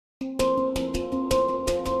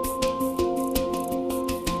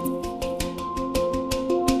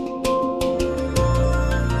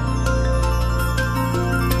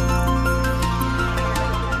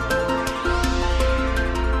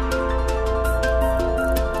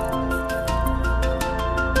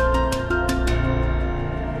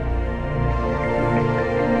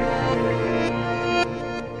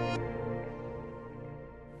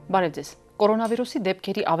Բարև ձեզ։ Կորոնավիրուսի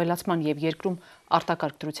դեպքերի ավելացման եւ երկրում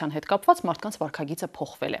արտակարգ դրության հետ կապված մարդկանց վարքագիծը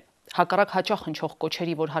փոխվել է։ Հակառակ հաճախ հնչող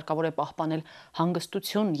կոչերի, որ հարկավոր է պահպանել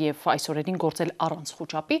հանգստություն եւ այս օրերին գործել առանց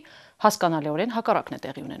խուճապի, հասկանալիորեն հակառակն է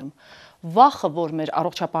տեղի ունենում։ Վախը, որ մեր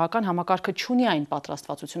առողջապահական համակարգը չունի այն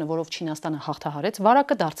պատրաստվածությունը, որով Չինաստանը հաղթահարեց,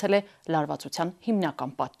 վարակը դարձել է լարվածության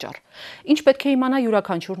հիմնական պատճառ։ Ինչ պետք է իմանա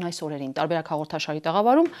յուրաքանչյուրն այս օրերին։ Տարբերակ հաղորդաշարի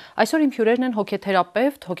տաղավարում այսօր իմ հյուրերն են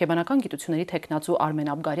հոգեթերապևտ, հոգեբանական գիտությունների թեկնածու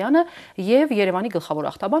Արմեն Աբգարյանը եւ Երևանի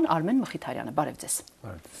գլխավոր ախտաբան Արմեն Մխիթարյանը։ Բարև ձեզ։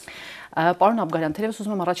 Պարոն Աբգարյան, թերևս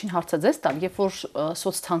ուզում եմ առաջին հարցը ձեզ տալ, երբ որ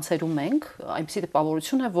սոցցանցերում ենք, այնպիսի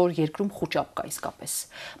տպավորություն է, որ երկրում խուճապ կա իսկապես։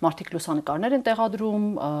 Մարդիկ լուսանկարներ են տեղադրում,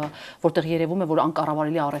 որտեղ երևում է, որ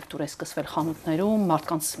անկառավարելի առևտուր է սկսվել խանութներում,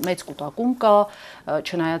 մարդկանց մեծ կուտակում կա,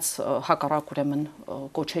 չնայած հակառակ ուրեմն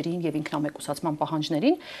կոչերին եւ ինքնամեկուսացման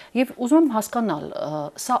պահանջներին, եւ ուզում եմ հասկանալ,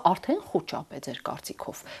 սա արդեն խուճապ է ձեր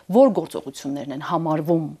կարծիքով, որ գործողություններն են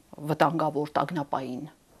համարվում վտանգավոր տագնապային։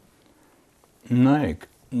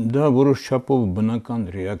 Նայեք, դա որոշ չափով բնական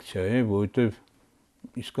ռեակցիա է,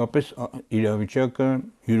 որովհետև իսկապես իրավիճակը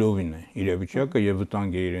յուրովին է, իրավիճակը եւ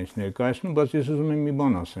վտանգ է իրենց ներկայացնում, բայց ես ուզում եմ մի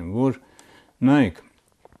բան ասեմ, որ նայեք,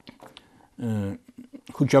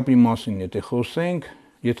 խուճապի մասին եթե խոսենք,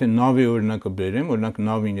 եթե նավի օրինակը բերեմ, օրինակ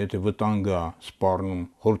նավին եթե վտանգ է սպառնում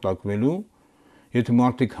հորտակվելու, եթե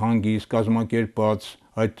մարդիկ հանգիստ, կազմակերպած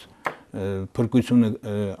այդ փրկությունը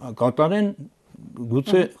կատարեն,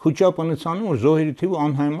 գուցե խուճապը նցանում, որ զոհերի թիվը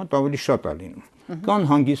անհայմատ ավելի շատ է լինում։ Կան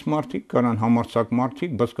հանգիստ մարդիկ, կան համարձակ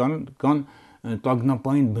մարդիկ, բայց կան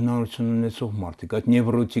տագնապային բնավորություն ունեցող մարդիկ, այդ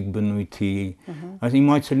նևրոտիկ բնույթի, այս իմ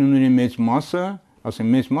այցելուների մեծ մասը,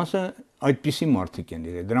 ասեմ մեծ մասը այդպիսի մարդիկ են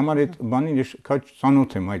եղել։ Դրա համար այդ բանին ես քաջ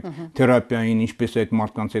ծանոթ եմ այդ թերապիային, ինչպես այդ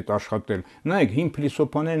մարդկանց հետ աշխատել։ Նայեք, հին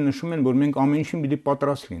փիլիսոփաները նշում են, որ մենք ամեն ինչին պիտի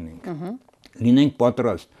պատրաստ լինենք։ Լինենք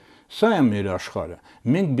պատրաստ։ Սա է մեր աշխարհը։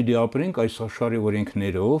 Մենք պիտի ապրենք այս աշխարհի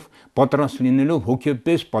օրենքներով, պատրաստ լինելով,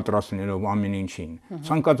 հոգեպես պատրաստ լինելով ամեն ինչին։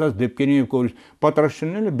 Ցանկացած դեպքերին եւ պատրաստ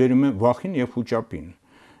լինելը բերում է վախին եւ խուճապին։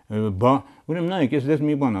 Ուրեմն նայեք, ես դες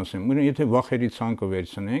մի բան ասեմ, ուրեմն եթե վախերի ցանկը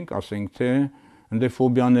վերցնենք, ասենք թե այնտեղ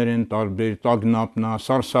ֆոբիաներ են տարբեր, տագնապն է,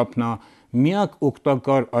 սարսափն է, միակ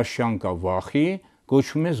օգտակար աշյանկա վախի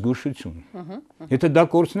կոչվում է զգուշություն։ Եթե դա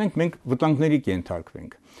կորցնենք, մենք վտանգների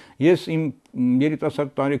կենթարկվենք։ Ես իմ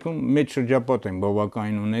երիտասարդ տարիքում մեծ շրջապատ եմ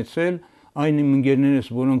բավականին ունեցել, այն իմ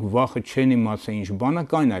ընկերներս, որոնք վախը չեն իմացել ինչ բան է,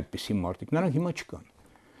 կային այդպիսի մարդիկ, նրանք հիմա չկան։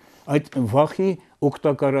 Այդ վախի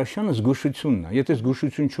օգտակարաշանը զգուշությունն է։ Եթե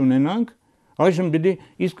զգուշություն չունենանք, այժմ պիտի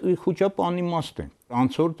իսկ խուճապը անիմաստ է։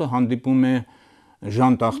 Անցորդը հանդիպում է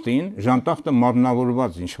ժանտախտին, ժանտախտը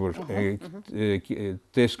մարմնավորված ինչ որ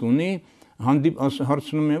տեսք ունի,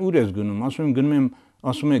 հարցնում է ուր ես գնում,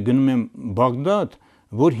 ասում է գնում եմ Բաղդադ,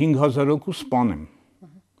 որ 5000 հոգու սպանեմ։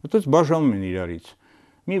 Այդպես բաժանում են իրարից։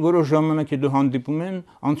 Մի որոշ ժամանակ հետո հանդիպում են,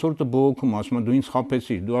 անցորդը բողոքում, ասում է դու ինձ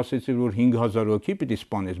խաբեցիր, դու ասեցիր որ 5000 հոգի պիտի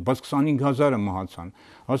սպանես, բայց 25000-ը մահացան։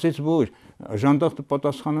 Ասեց որ ժանդախտը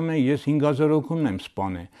պատասխանում է ես 5000 հոգուն եմ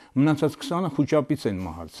սպանել, մնացած 20-ը խուճապից են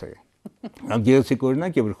մահացել։ Գեղեցիկ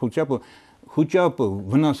օրինակ է, որ խուճապը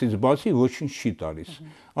վնասից բացի ոչինչ չի տալիս։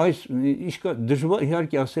 Այս դժվար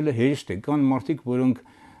իհարկե ասելը հեշտ է, կան մարդիկ, որոնք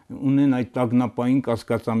ունեն այդ տագնապային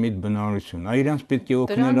կասկածամիտ բնավորություն։ Այրանց պետք է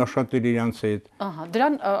օգնել աշխատել իրանց հետ։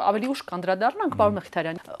 Դրան ավելի ուշ կանդրադառնանք, պարոն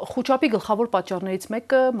Մխիթարյան։ Խուճապի գլխավոր պատճառներից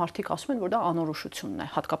մեկը մարդիկ ասում են, որ դա անորոշությունն է,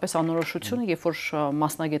 հատկապես անորոշությունը, երբ որ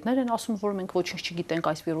մասնագետներ են ասում, որ մենք ոչինչ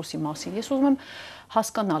չգիտենք այս վիրուսի մասին։ Ես ուզում եմ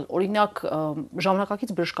հասկանալ, օրինակ,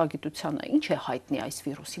 ժամանակակից բժշկագիտությանը ինչ է հայտնի այս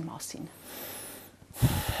վիրուսի մասին։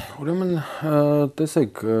 Ուրեմն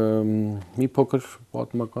տեսեք, մի փոքր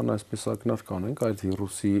պատմական այսպես ակնարկ անենք այդ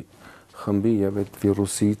վիրուսի խմբի եւ այդ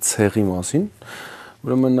վիրուսի ցեղի մասին։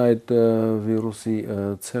 Ուրեմն այդ վիրուսի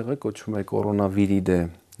ցեղը կոչվում է կորոնավիրիդե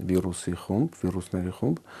վիրուսի խումբ, վիրուսների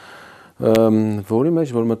խումբ, որի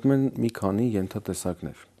մեջ որ մտնում են մի քանի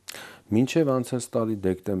ենթատեսակներ։ Մինչև անցած տարի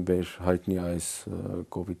դեկտեմբեր հայտնի այս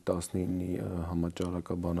COVID-19-ի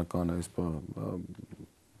համաճարակաբանական այս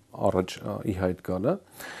առաջ ի հայտ գալը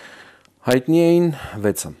հայտնի էին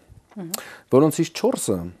 6-ը, որոնցից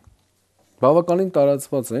 4-ը բավականին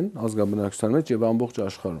տարածված են ազգաբնակչության մեջ եւ ամբողջ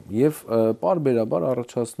աշխարհում եւ պարբերաբար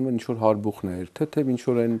առաջացնում են ինչ-որ հարբուխներ, թեթև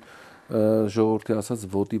ինչ-որ են ժողովրդի ասած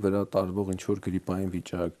ոտի վրա տարվող ինչ-որ գրիպային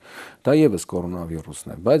վիճակ, դա եւս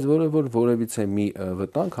կորոնավիրուսն է, բայց որ որևիցե մի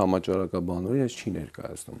վտանգ համաճարակաբանորեն ես չի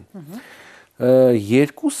ներկայացնում։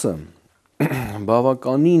 Երկուսը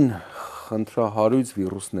բավականին խնդրահարույց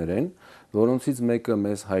վիրուսներ են, որոնցից մեկը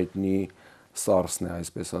մեզ հայտնի SARS-ն է,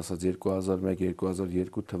 այսպես ասած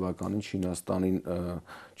 2001-2002 թվականին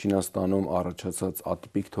Չինաստանում առաջացած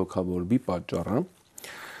ատիպիկ թոքաբորբի պատճառը,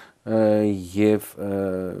 Եվ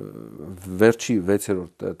վերջի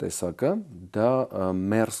 6-րդ տեսակը դա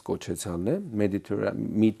MERS կոչեցյալն է,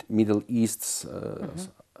 Middle East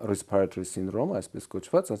Respiratory Syndrome, այսպես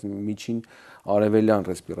կոչված, միջին արևելյան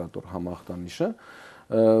ռեսպիրատոր համախտանիշը,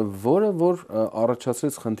 որը որ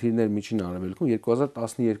առաջացրեց խնդիրներ միջին արևելքում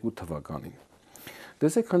 2012 թվականին։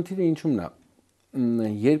 Տեսեք, խնդիրը ինչումն է։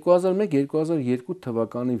 2001-2002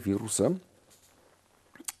 թվականի վիրուսը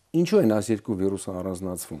ինչու են այս երկու վիրուսը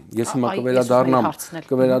առանձնացվում։ Ես հիմա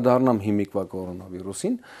կվերադառնամ հիմիկվա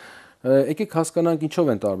կորոնավիրուսին։ Եկեք հասկանանք ինչով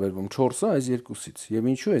են տարբերվում 4-ը այս երկուսից եւ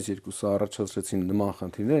ինչու այս երկուսը առաջացրեցին նման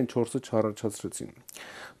խնդիրներ, այն 4-ը չառաջացրեցին։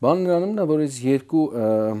 Բանը նրանումն է, որ այս երկու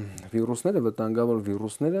վիրուսները, վտանգավոր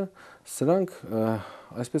վիրուսները, սրանք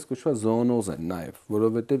այսպես կոչված զոոնոզ են նաեւ,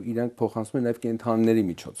 որովհետեւ իրանք փոխանցվում են նաեւ կենդանիների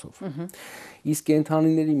միջոցով։ Իսկ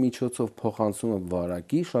կենդանիների միջոցով փոխանցումը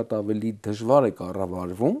վարակի շատ ավելի դժվար է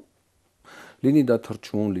կառավարվում, լինի դա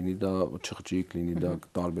թռչուն, լինի դա չղջիկ, լինի դա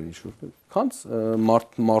տարբեր ինչ-որ, քանց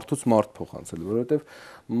մարդուց մարդ փոխանցել, որովհետև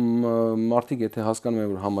մարդիկ եթե հասկանում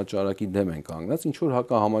են, որ համաճարակի դեմ են կանգնած, ինչ որ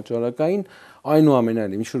հակահամաճարակային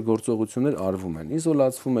այնուամենայնիվ ինչ որ գործողություններ արվում են,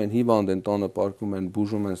 իզոլացվում են, հիվանդ են, տանը պարկում են,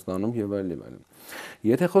 բուժում են ստանում եւ այլն։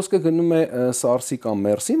 Եթե խոսքը գնում է SARS-ի կամ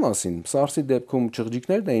MERS-ի մասին, SARS-ի դեպքում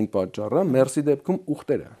չղջիկներն էին պատճառը, MERS-ի դեպքում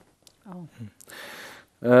ուղտերը։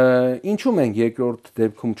 Ինչու մենք երկրորդ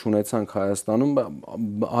դեպքում չունեցանք Հայաստանում,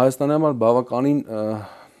 Հայաստանի համար բավականին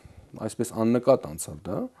այսպես աննկատ անցավ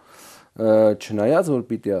դա, չնայած որ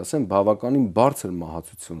պիտի ասեմ բավականին բարձր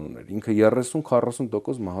մահացություն ուներ, ինքը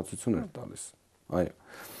 30-40% մահացություն էր տալիս, այո,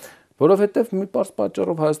 որովհետև մի պարզ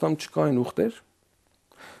պատճառով Հայաստանում չկային ուղտեր,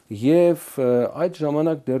 եւ այդ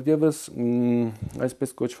ժամանակ դեռևս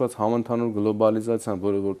այսպես կոչված համընդհանուր գլոբալիզացիան,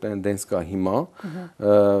 որը որ տենդենս կա հիմա,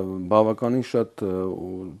 բավականին շատ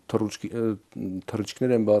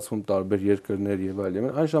թռիչքներ են բացվում տարբեր երկրներ եւ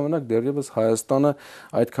այլն, այն ժամանակ դեռևս Հայաստանը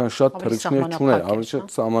այդքան շատ թռիչքներ չուներ, ավելի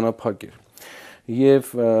շատ սահմանափակ էր։ Եվ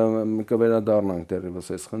կվերադառնանք դեռևս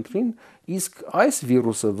այս խնդրին, իսկ այս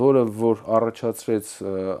վիրուսը, որը որ առաջացրեց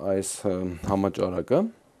այս համաճարակը,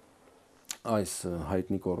 այս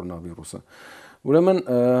հայտնի կորոնավիրուսը, ուրեմն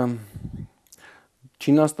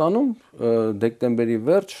Չինաստանում դեկտեմբերի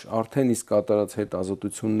վերջ արդեն իսկ կատարած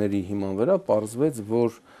հետազոտությունների հիման վրա պարզվեց,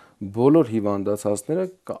 որ բոլոր հիվանդացածները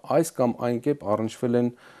այս կամ այն կերպ առնչվել են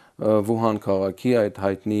Վուհան քաղաքի այդ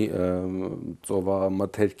հայտնի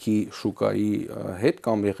ծովամթերքի շուկայի հետ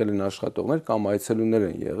կամ եղել են աշխատողներ կամ այցելուներ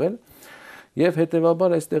են եղել եւ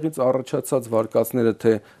հետեւաբար այստեղից առաջացած վարկածները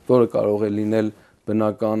թե որը կարող է լինել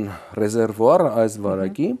բնական ռեզերվուարը այս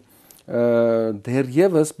վարակի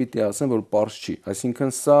դեռևս պիտի ասեմ որ པարզ չի,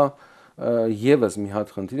 այսինքն սա եւս մի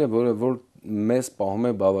հատ խնդիր է, որ մեզ պահում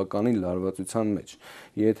է բավականին լարվածության մեջ։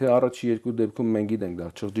 Եթե առաջի երկու դեպքում մենք գիտենք դա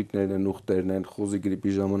չղջիկներն են, ուղտերն են, խոզի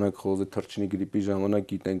գրիպի ժամանակ, խոզի թռչնի գրիպի ժամանակ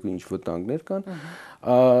գիտենք ինչ վտանգներ կան,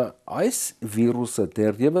 այս վիրուսը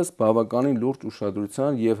դեռևս բավականին լուրջ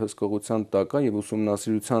ուշադրության եւ հսկողության տակ է եւ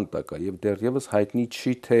ուսումնասիրության տակ է եւ դեռևս հայտնի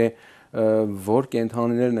չի թե որ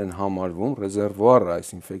կենդանիներն են համարվում ռեզերվուարը այս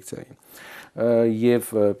ինֆեկցիայի եւ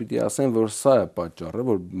պիտի ասեմ որ սա է պատճառը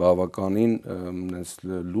որ բավականին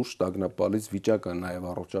լուրջ տագնապալից վիճակ է նաեւ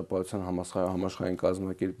առողջապահության համաշխարհային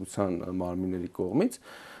կազմակերպության մարմինների կողմից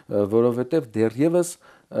որովհետեւ դեռևս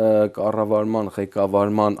կառավարման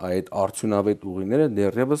ղեկավարման այդ արդյունավետ ուղիները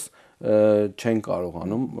դեռևս չեն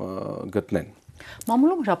կարողանում գտնել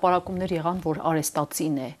Մամուլում հրապարակումներ եղան, որ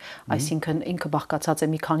արեստացին է, այսինքն ինքը բաղկացած է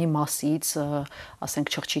մի քանի մասից,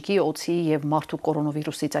 ասենք չղջիկի, օձի եւ մարդու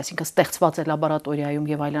կորոնավիրուսից, այսինքն ստեղծված է լաբորատորիայում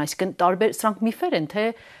եւ այլն, այսինքն տարբեր սրանք միֆեր են, թե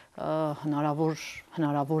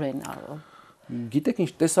հնարավոր են։ Գիտեք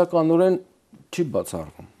ինչ, տեսականորեն չի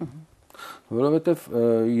բացառվում։ Որովհետեւ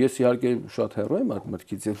ես իհարկե շատ հեռու եմ այդ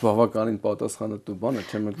մտքից եւ բավականին պատասխանատու բան է,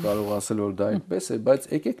 չեմ կարող ասել որ դա այդպես է, բայց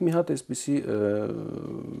եկեք մի հատ այսպեսի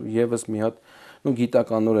եւս մի հատ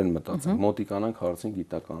գիտականորեն մտածենք, մոտիկանանք հարցին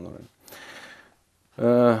գիտականորեն։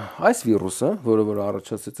 Այս վիրուսը, որը որ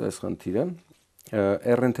առաջացեց այս խնդիրը,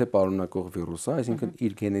 RNT պարունակող վիրուս է, այսինքն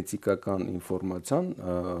իր գենետիկական ինֆորմացիան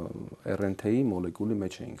RNT-ի մոլեկուլի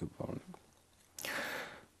մեջ է ինքը պարունակում։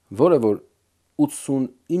 Որը որ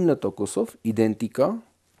 89%-ով իդենտիկ է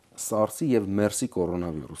SARS-ի եւ MERS-ի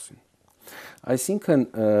կորոնավիրուսին։ Այսինքն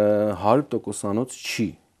 100%-անոց չի։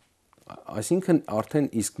 Այսինքն արդեն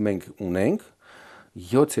իսկ մենք ունենք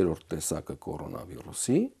 7-րդ տեսակը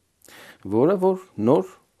կորոնավիրուսի, որը որ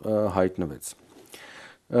նոր հայտնվեց։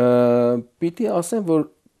 Պիտի ասեմ, որ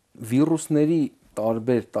վիրուսների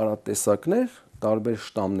տարբեր տարատեսակներ տարբեր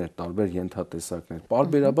շտամներ, տարբեր ենթատեսակներ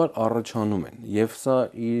պարբերաբար առաջանում են եւ սա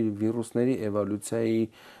իր վիրուսների էվոլյուցիայի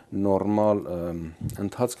նորմալ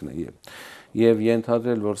ընթացքն է եւ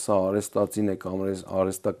ենթադրել, որ սա արեստածին է կամ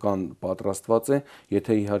արեստական պատրաստված է,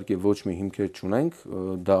 եթե իհարկե ոչ մի հիմքեր չունենք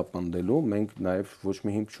դա պնդելու, մենք նաեւ ոչ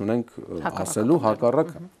մի հիմք չունենք ասելու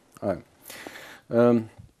հակառակ, այո։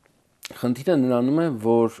 Խնդիրը նրանում է,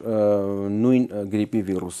 որ նույն գրիպի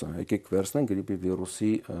վիրուսը, եկեք վերցնենք գրիպի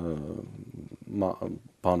վիրուսի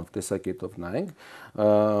բանով տեսակետով նայենք,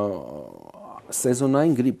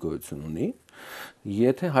 սեզոնային գրիպ գոյություն ունի,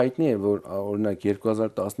 եթե հայտնի է, որ օրինակ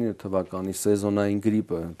 2019 թվականի սեզոնային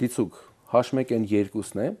գրիպը դիցուք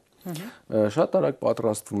H1N2-ն է, շատ արագ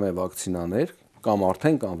պատրաստվում է վակցինաներ կամ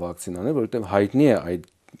արդեն կան վակցինաներ, որովհետև հայտնի է այդ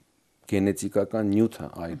գենետիկական նյութը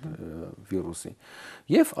այդ վիրուսի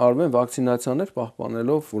եւ արվում են վակցինացիաներ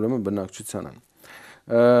պահպանելով ուրեմն բնակչությանը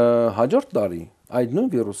հաջորդ տարի այդ նույն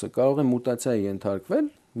վիրուսը կարող է մուտացիայի ենթարկվել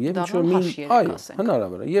եւ ինչ-որ մի այո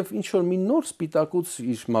հնարավոր է եւ ինչ-որ մի նոր սպիտակուց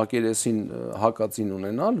իր մակերեսին հակածին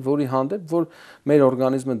ունենալ, որի հանդեպ որ մեր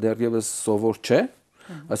օրգանիզմը դեռևս սովոր չէ,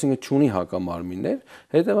 այսինքն չունի հակամարմիններ,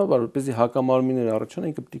 հետեւաբար որպեսզի հակամարմիններ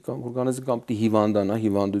առաջանան, ինքը պետք է օրգանիզմը կամ պետք է հիվանդանա,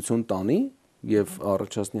 հիվանդություն տանի եւ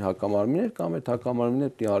առաջացնի հակամարմիններ կամ այդ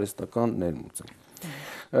հակամարմինները պետք է արհեստական ներմուծեն։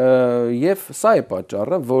 Եվ սա է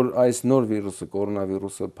պատճառը, որ այս նոր վիրուսը,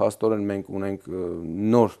 կորոնավիրուսը, փաստորեն մենք ունենք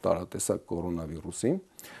նոր տարատեսակ կորոնավիրուսի,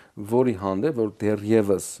 որի հանդեպ որ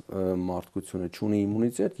դեռևս մարդկությունը չունի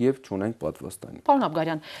իմունիտետ եւ չունենք պատվաստանյութ։ Պարոն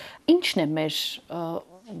Աբգարյան, ինչն է մեր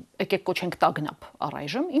եկեք կոչենք տագնապ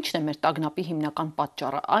առայժմ, ինչն է մեր տագնապի հիմնական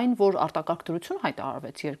պատճառը, այն որ արտակարգ դրություն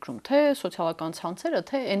հայտարարվեց երկրում, թե սոցիալական ցանցերը,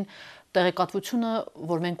 թե այն տեղեկատվությունը,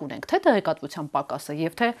 որ մենք ունենք, թե տեղեկատվության պակասը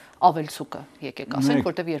եւ թե ավելցուկը, եկեք ասենք,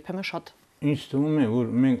 որտեղ երբեմն շատ ինձ թվում է,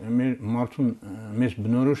 որ մենք մեր մարդուն մեզ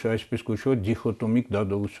բնորոշ է այսպես կոչված դիխոտոմիկ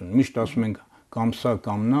դատողություն։ Միշտ ասում ենք կամ սա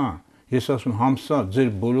կամ նա, ես ասում համ սա ձեր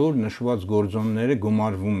բոլոր նշված գործոնները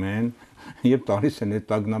գումարվում են եւ տալիս են այդ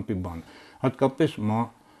տագնապի բան։ Հատկապես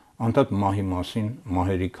անդադ մահի մասին,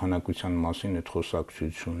 մահերի քանակության մասին այդ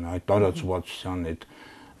խոսակցությունը, այդ տարածվածության այդ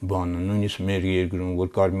բանը, նույնիսկ մեր երկրում,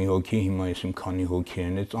 որ կար մի հոգի, հիմա ես իմ քանի հոգի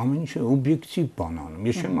են, այդ ամեն ինչը օբյեկտիվ բան անում։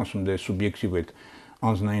 Ես չեմ ասում դա սուբյեկտիվ այդ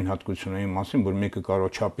անձնային հատկությունների մասին, որ մեկը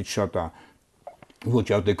կարող չափից շատ է ոչ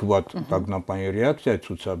adekvat տագնապային ռեակցիա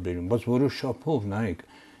ցուցաբերում, բայց որոշ շափով նայեք,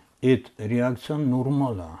 այդ ռեակցիան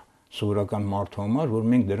նորմալ է սովորական մարդու համար, որ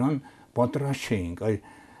մենք դրան պատրաստ չէինք։ Այ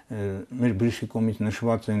մեր բժշկի կողմից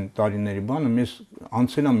նշված են տարիների բանը, մեզ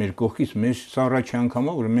անցել է մեր կողքից, մեզ սա առաջի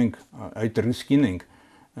անգամը, որ մենք այդ ռիսկին ենք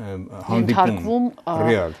հանդիպում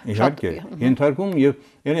ռեալ, իհարկե, ենթարկվում եւ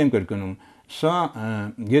ել եմ կրկնում, սա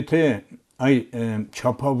եթե այ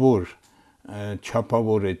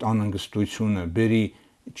չափավոր այդ անհանգստությունը բերի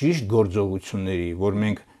ճիշտ գործողությունների, որ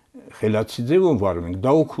մենք խելացի ձևով վարում ենք,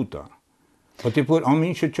 դա օգուտ է։ Բայց որ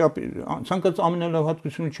ամեն ինչը ցանկացած ամենալավ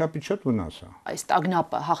հատկությունը չափից շատ վնաս է։ Այս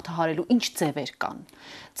տագնապը հաղթահարելու ինչ ձևեր կան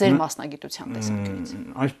ձեր մասնագիտության տեսանկյունից։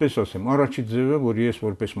 Այսպես ասեմ, առաջի ձևը, որ ես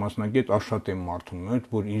որպես մասնագետ աշխատեմ մարդու մոտ,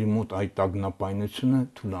 որ իր մոտ այդ տագնապայնությունը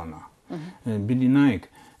թուլանա։ Բիդի նայեք,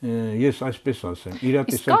 ես այսպես ասեմ,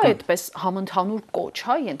 իրատեսական Իսկ կա այդպես համընդհանուր կոչ,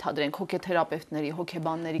 հա, ենթադրենք հոգեթերապևտների,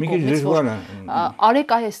 հոգեբանների կողմից, որ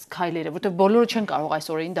արեք այս քայլերը, որտեղ բոլորը չեն կարող այս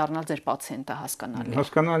օրերին դառնալ ձեր պացիենտը, հասկանալի։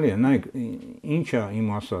 Հասկանալի է, նայեք, ինչ է իմ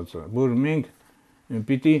ասածը, որ մենք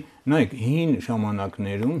պիտի, նայեք, հին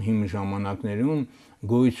ժամանակներում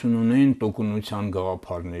գոյություն ունեն տոկունության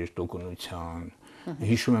գաղափարներ, տոկունության։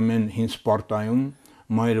 Հիշում եմ են հին Սպարտայում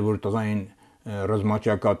մայրը որ տղային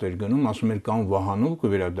ռազմաճակատ էր գնում, ասում էր կամ վահանով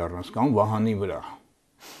կվերադառնաս, կամ վահանի վրա։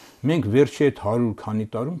 Մենք վերջի այդ 100 քանի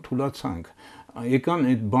տարում թուլացանք։ Եկան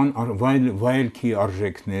այդ բան վայելքի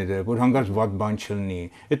արժեքները, որ հանգարց վատ բան չլինի։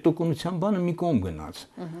 Այդ տոկունության բանը մի կողմ գնաց։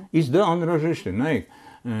 Իսկ դա անհրաժեշտ է, նայեք,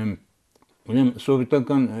 ուրեմն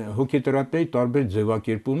սովետական հոգեթերապիայի տարբեր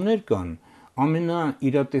ձևակերպումներ կան։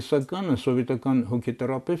 Ամենաիրատեսականը սովետական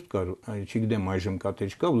հոգեթերապևտ կար, չգիտեմ այժմ կա թե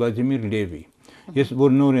չկա, Վլադիմիր Լևի։ Ես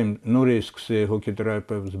որ նոր է սկսել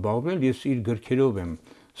հոգեթերապիայով զբաղվել, ես իր գրքերով եմ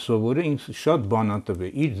սովորել, ինձ շատ բան ա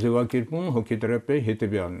տվել։ Իր ձևակերպումը հոգեթերապիայի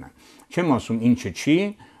հետևյալն է։ Չեմ ասում ինչը չի,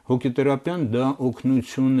 հոգեթերապիան դա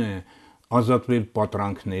օգնություն է ազատվել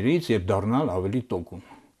պատրանքներից եւ դառնալ ավելի տոկուն։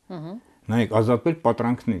 Նայեք, ազատվել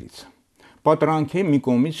պատրանքներից։ Պատրանքի մի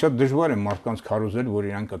կողմից շատ դժվար է մարդկանց քարոզել, որ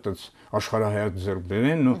իրանք այդպես աշխարհայաց ձեռք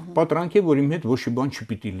բերեն, պատրանքի, որ իմ հետ ոչ մի բան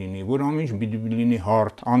չպիտի լինի, որ ամեն ինչ պիտի լինի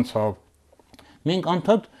հարթ, անցավ։ Մենք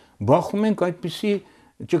անդադ բախում ենք այդպիսի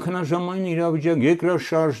ճգնաժամային իրավիճակ,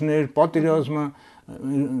 երկրաշարժներ, պատերազմը,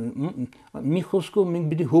 մի խոսքով մենք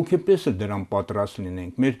պիտի հոգեպես դրան պատրաստ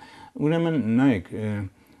լինենք։ Մեր ուրեմն նայեք,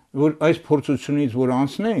 որ այս փորձությունից որ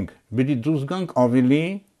անցնենք, պիտի դուրս գանք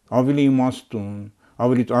ավելի իմաստուն,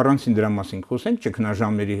 ավելի առանցին դրա մասին խոսենք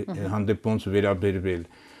ճգնաժամերի հանդեպ ոնց վերաբերվել,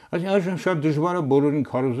 Այսինքն այժմ շատ դժվար է բոլորին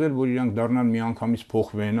քարոզել, որ իրանք դառնան միանգամից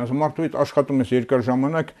փոխվեն։ Ասում մարդու հետ աշխատում ես երկար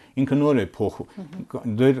ժամանակ, ինքը նոր է փոխվում։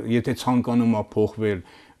 Դեռ եթե ցանկանում է փոխվել,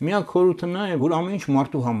 միակ խորհուրդը նա է, որ ամեն ինչ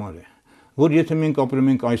մարդու համար է։ Որ եթե մենք ապրում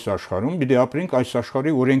ենք այս աշխարհում, պիտի ապրենք այս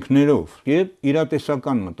աշխարհի օրենքներով եւ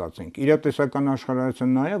իրատեսական մտածենք։ Իրատեսական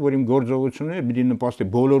աշխարհայացությունը նա է, որ իմ գործողությունները պիտի նպաստի,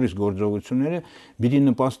 բոլորիս գործողությունները պիտի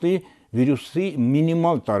նպաստի վիրուսի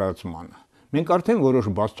մինիմալ տարածմանը։ Մենք արդեն որոշ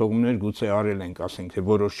բացթողումներ գուցե արել ենք, ասենք թե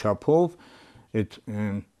որոշ չափով, այդ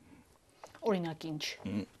օրինակ ինչ։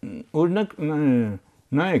 Օրինակ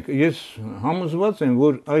նայեք, ես համոզված եմ,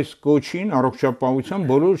 որ այս կոչին առողջապահության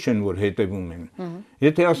բոլորը չեն, որ հետևում են։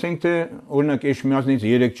 Եթե ասենք թե օրինակ Էջմիածնից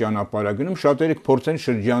 3 ճանապարհ է գնում, շատերը կփորձեն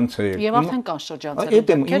շրջանցել։ Եւ արդեն կան շրջանցել։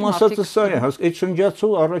 Այդ իմ ասածը սա է, այդ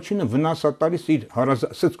շրջանցող առաջինը վնաս է տալիս իր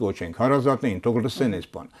հարազատից կոչենք, հարազատներին, թող լսեն այս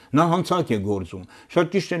բան։ Նա հանցակ է գործում։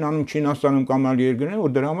 Շատ ճիշտ են անում Չինաստանում կամ այլ երկրներում,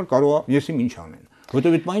 որ դրա համար կարող է եսի ինչ անեն։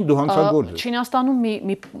 Որտեւ այդ բանը դու հանցագործ ես։ Չինաստանում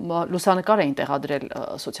մի լուսանկար էին տեղադրել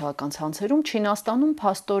սոցիալական ցանցերում, Չինաստանում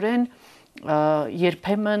փաստորեն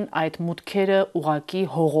երբեմն այդ մուտքերը ուղակի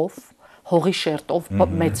հողի շերտով,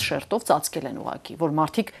 մեծ շերտով ծածկել են ուղակի, որ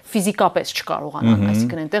մարդիկ ֆիզիկապես չկարողանան,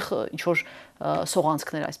 այսինքն այնտեղ ինչ որ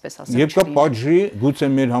սողանցքներ, այսպես ասած, Եվ կա պատժի գուցե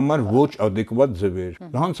մեր համար ոչ adekvat ձևեր։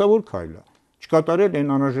 Դա հանցավոր քայլ է։ Չկատարել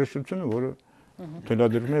այն անհրաժեշտությունը, որը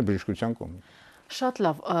թելադրվում է բժշկության կողմից։ Շատ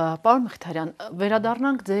լավ, պարոն Մխիթարյան,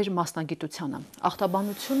 վերադառնանք ձեր մասնագիտությանը։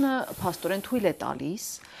 Ախտաբանությունը փաստորեն թույլ է տալիս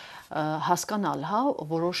հասկանալ, հա,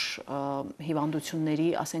 որոշ հիվանդությունների,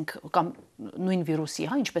 ասենք, կամ նույն վիրուսի,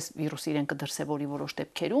 հա, ինչպես վիրուսի իրեն կդրսևորի որոշ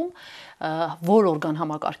դեպքերում, որ օրգան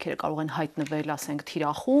համակարգերը կարող են հայտնվել, ասենք,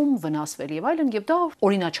 թիրախում, վնասվել եւ այլն, եւ դա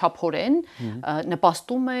օրինաչափորեն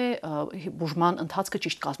նպաստում է բուժման ընթացքը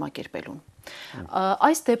ճիշտ կազմակերպելուն։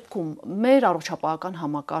 Այս դեպքում մեր առողջապահական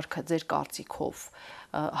համակարգը ձեր կարծիքով,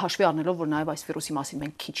 հաշվի առնելով, որ նաեւ այս վիրուսի մասին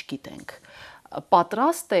մենք քիչ գիտենք,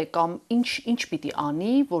 պատրաստ է կամ ինչ պիտի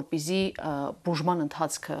անի, որպեսզի բուժման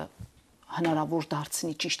ընթացքը հնարավոր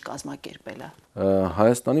դարձնի ճիշտ կազմակերպելը։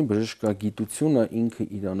 Հայաստանի բժշկագիտությունը ինքը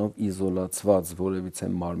իրանով իզոլացված որևիցե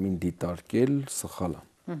մարմին դիտարկել սխալ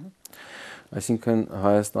է։ Այսինքն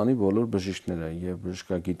Հայաստանի բոլոր բժիշկները եւ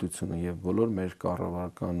բժշկագիտությունը եւ բոլոր մեր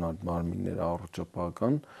կառավարական մարմինները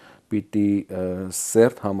առողջապահական պիտի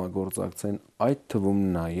սերտ համագործակցեն այդ թվում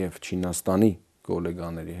նաեւ Չինաստանի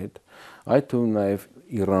գոլեգաների հետ, այդ թվում նաեւ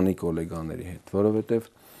Իրանի գոլեգաների հետ, որովհետեւ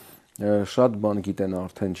շատ բան գիտեն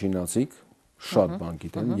արդեն չինացիք, շատ բան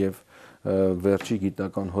գիտեն եւ վերջի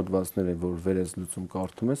գիտական հոդվածները, որ վերելուծում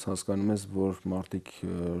կարդում ես, հասկանում ես, որ մարդիկ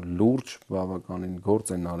լուրջ բավականին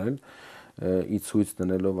գործ են արել, ի ցույց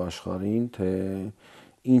դնելով աշխարհին, թե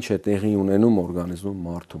ինչ է տեղի ունենում օրգանիզմում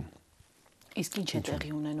մարդում։ Իսկ ինչ է տեղի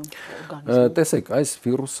ունենում օրգանիզմում։ Տեսեք, այս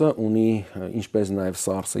վիրուսը ունի, ինչպես նաև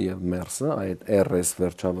SARS-ը եւ MERS-ը, այդ RS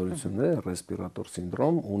վերջավորությունները, ռեսպիրատոր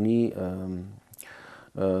սինդրոմ, ունի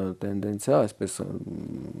տենդենցիա այսպես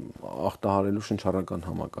ախտահարելու շնչառական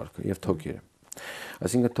համակարգը եւ թոքերը։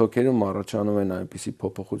 Այսինքն թոքերում առաջանում են այնպիսի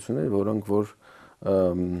փոփոխություններ, որոնք որ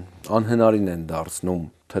անհնարին են դարձնում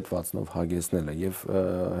թթվածնով հագեցնելը եւ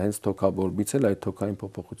հենց թոքաբորբից էլ այդ թոքային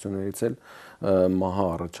փոփոխություններից էլ մահը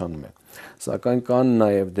առաջանում է։ Սակայն կան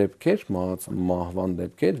նաեւ դեպքեր, մահվան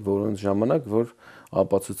դեպքեր, որոնց ժամանակ որ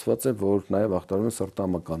ապացուցված է, որ նաեւ ախտարում է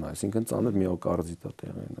սրտամկան, այսինքն ծանր միոկարդիտ է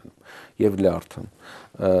տեղի ունենում եւ լյարդը։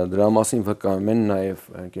 Դրա մասին վկայում են նաեւ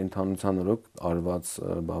կենթանության օրոք արված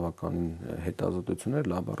բավականին հետազոտություններ,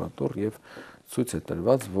 լաբորատոր եւ ցույց է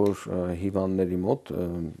տրված, որ հիվանդների մոտ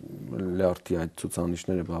լյարդի այդ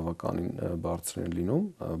ցուցանիշները բավականին բարձր են լինում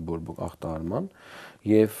բորբոք ախտահարման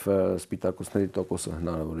եւ սպիտակուցների տոկոսը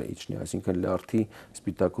հնարավոր է իջնի, այսինքն լյարդի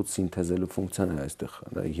սպիտակուց սինթեզելու ֆունկցիան է այստեղ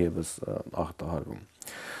եւս ախտահարվում։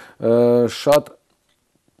 Շատ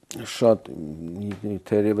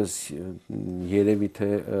թերևս երևի թե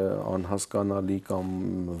անհասկանալի կամ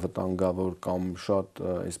վտանգավոր կամ շատ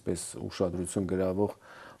այսպես ուշադրություն գրավող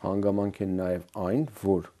հանգամանք են նաև այն,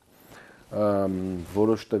 որ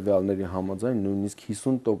որոշ տվյալների համաձայն նույնիսկ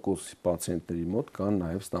 50% պացիենտների մոտ կան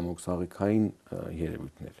նաև ստամոքսաղիքային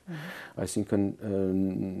երևույթներ։ Այսինքն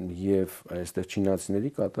եւ այստեղ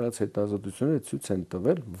չինացիների կատարած հետազոտությունները ցույց են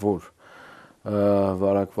տվել, որ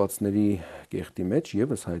վարակվածների կեղտի մեջ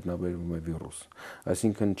եւս հայտնաբերվում է վիրուս։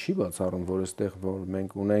 Այսինքն չի բացառում, որ այստեղ որ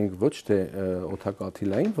մենք ունենք ոչ թե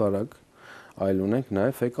օդակաթիլային վարակ, այլ ունենք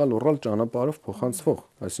նաև ֆեկալ-օրալ ճանապարհով փոխանցվող,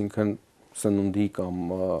 այսինքն սնունդի կամ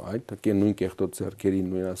այդ նույն կեղտոտ ձեռքերի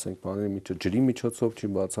նույն ասենք բաների միջոց ջրի միջոցով չի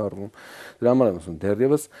բացառվում։ Դրա համար եմ ասում,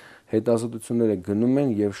 դեռևս հետազոտությունները գնում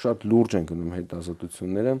են եւ շատ լուրջ են գնում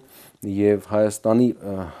հետազոտությունները եւ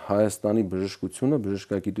Հայաստանի բժշկությունը,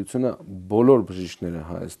 բժշկագիտությունը բոլոր բժիշկները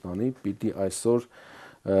Հայաստանի պիտի այսօր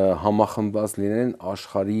համախմբված լինեն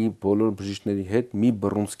աշխարհի բոլոր բժիշկների հետ մի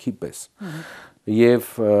բռունցքի պես։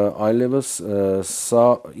 Եվ այլևս սա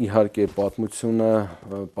իհարկե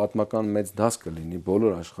պատմական մեծ դաս կլինի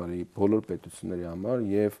բոլոր աշխարհի բոլոր պետությունների համար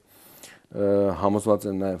եւ համոզված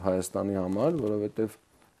եմ նաեւ Հայաստանի համար, որովհետեւ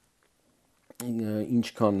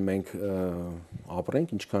ինչքան մենք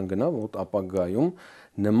ապրենք, ինչքան գնա, որ ապագայում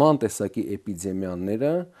նման տեսակի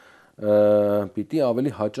էպիդեմիաները պիտի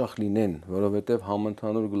ավելի հաճախ լինեն, որովհետեւ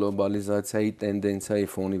համընդհանուր գլոբալիզացիայի տենդենցիայի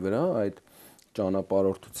ֆոնի վրա այդ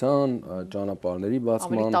ճանապարհորդության, ճանապարհների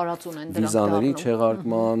բացման, վիզաների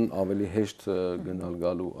չեղարկման, ավելի հեշտ գնալ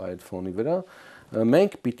գալու այդ ֆոնի վրա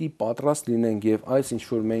մենք պիտի պատրաստ լինենք եւ այս ինչ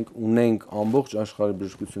որ մենք ունենք ամբողջ աշխարհի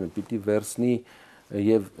բժշկությունը պիտի վերցնի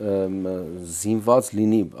եւ զինված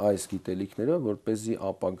լինի այս գիտելիքները, որպեսզի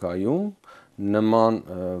ապագայում նման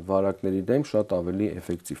վարակների դեմ շատ ավելի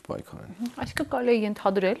էֆեկտիվ պայքարեն։ Այսինքն կարելի է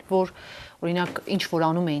ենթադրել, որ օրինակ ինչ որ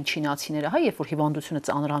անում էին չինացիները, երբ որ հիվանդությունը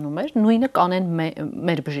ծանրանում էր, նույնը կանեն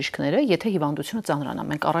մեր բժիշկները, եթե հիվանդությունը ծանրանա։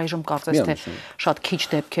 Մենք առայժմ կարծես թե շատ քիչ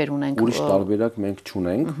դեպքեր ունենք։ Ուրիշ տարբերակ մենք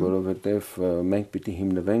չունենք, որովհետև մենք պիտի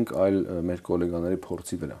հիմնվենք այլ մեր գոլեգաների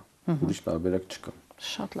փորձի վրա։ Ուրիշ տարբերակ չկա։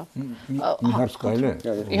 Շատ լավ։ Մի հարց կարելի է։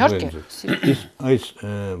 Իհարկե։ Այս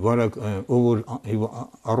վարակ ով որ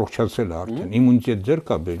առողջացել է արդեն, իմունիտետ ձեռք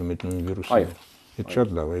է բերում այդ նույն վիրուսը։ Այդ շատ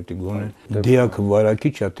լավ է, դա գոնե դիակը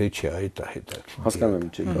վարակիչ է, թե չէ, այդ է հետաքրքիր։ Հասկանում եմ,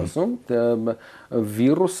 չեք ասում։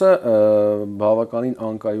 Վիրուսը բավականին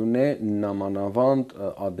անկայուն է նամանավանդ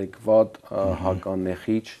ադեկվատ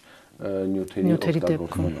հականեխիչ նյութերի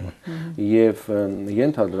օգտագործման եւ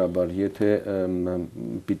ենթադրաբար եթե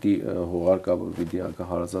պիտի հողարկավորվի դիակը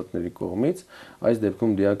հարազատների կողմից այս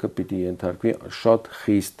դեպքում դիակը պիտի ենթարկվի շատ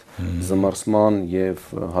խիստ զմռսման եւ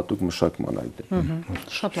հատուկ մշակման այդ դեպքում։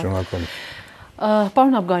 Շատ լավ։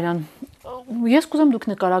 Պարոն Աբգարյան, ես կուզեմ դուք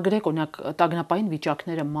նկարագրեք օրինակ տագնապային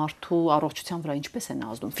վիճակները մարդու առողջության վրա ինչպես են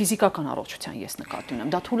ազդում, ֆիզիկական առողջության ես նկատի ունեմ,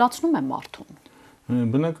 դա թուլացնում է մարդուն։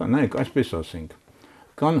 Բնական, նայեք, այսպես ասենք,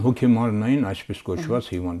 կան հոգեմարնային այսպես կոչված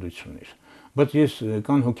հիվանդություններ, բայց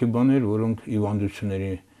կան հոգեբաներ, որոնք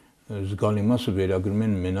հիվանդությունների զգալի մասը վերագրում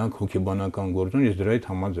են մենակ հոգեբանական գործոն, ես դրա հետ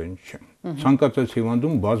համաձայն չեմ։ Ցանկացած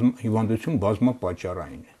հիվանդություն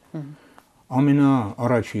բազմապատճառային է։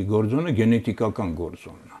 Ամենաառաջի գործոնը գենետիկական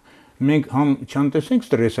գործոնն է։ Մենք համ չանտեսենք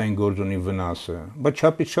ստրեսային գործոնի վնասը, բայց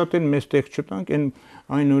չափից շատ էլ մեծ տեղ չտանք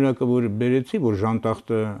այն օրակը, որ բերեցի, որ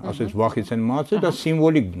ժանտախտը, ասես վախից են մահացել, դա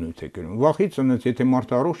սիմվոլիկ բնույթ է կրում։ Վախից ընդ եթե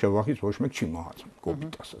մարդը առողջ է, վախից ոչ մեկ չի մահացել,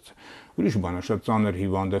 կոպիտ ասած։ Ուրիշ բան է, շատ ծանր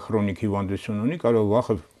հիվանդ է, քրոնիկ հիվանդություն ունի, կարող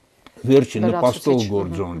վախը վերջի նպաստող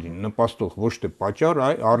գործոն լինի, նպաստող ոչ թե պատճառ,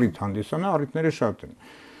 այլ առիթ հանդիսանա, առիթները շատ են։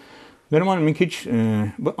 Վերման մի քիչ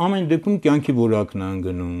ամեն դեպքում կյանքի որակն է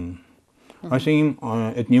ընկնում։ Այսինքն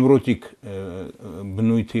այդ նևրոտիկ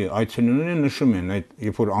բնույթի այցելուները նշում են այդ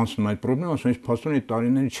երբ որ անցնում այդ խնդրը, ասում են, փաստորեն այդ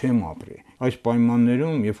տարիները չեմ ապրի։ Այս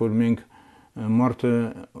պայմաններում, երբ որ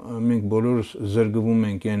մենք բոլորս զրկվում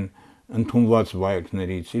ենք այն ընդունված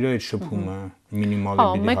վայրկներից, իր այդ շփումը մինիմալ է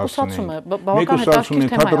մեկուսացումը, բավական հետաքրքիր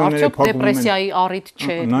թեմա է, արդյոք դեպրեսիայի առիթ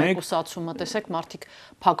չէ մեկուսացումը, տեսեք մարդիկ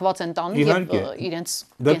փակված են տանում եւ իրենց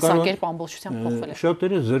կենսակերպ ամբողջությամբ փոխվել է։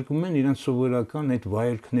 Շատերը զրկվում են իրենց սովորական այդ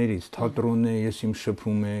վայրկներից, թատրոնն է, ես իմ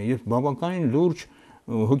շփում է եւ բավականին լուրջ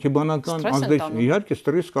հոգեբանական ազդեցություն, իհարկե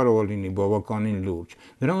ստրես կարող է լինի բավականին լուրջ։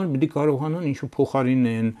 Դրա համար պիտի կարողանան ինչ-որ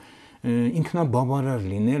փոխարինեն, ինքնաբավարար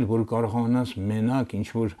լինել, որ կարողանաս մենակ ինչ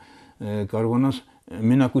որ կարողանաս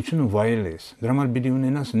մենակությունը վայելես։ Դրա համար պիտի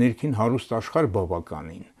ունենաս ներքին հարուստ աշխարհ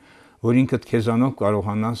բավականին, որ ինքդ քեզանով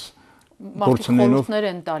կարողանաս փորձնելով խորհուրդներ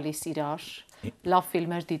են տալիս իրար, լավ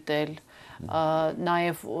ֆիլմեր դիտել,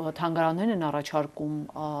 նաև թանգարաններն են առաջարկում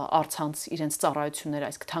առցանց իրենց ծառայությունները,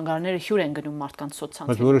 այսինքն թանգարանները հյուր են գնում մարդկանց սոցցանցերում։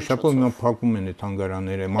 Բայց որոշ շապով նա փակում են այդ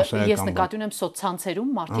թանգարանները մասսայական։ Ես նկատի ունեմ սոցցանցերում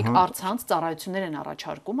մարդիկ առցանց ծառայություններ են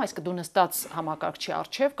առաջարկում, այսինքն դու նստած համակարգչի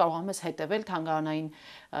առջև կարողանում ես հետևել թանգարանային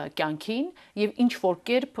կյանքին եւ ինչ որ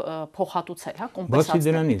կերպ փոխհատուցել, հա, կոմպենսացնել։ Բացի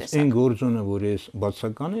դրանից, այն գործոնը, որ ես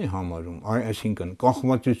բացական եմ համարում, այսինքն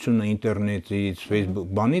կախվածությունը ինտերնետից,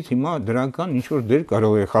 Facebook բանից, հիմա դրական ինչ որ դեր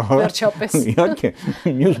կարող է խաղալ։ Վերջապես։ Իհարկե,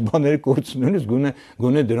 մյուս բաները կորցնելուց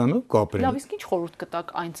գոնե դրանով կապրեն։ Լավ, իսկ ինչ խորհուրդ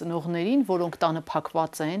կտաք այն ծնողներին, որոնք տանը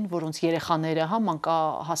փակված են, որոնց երեխաները, հա,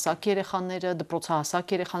 մանկահասակ երեխաները,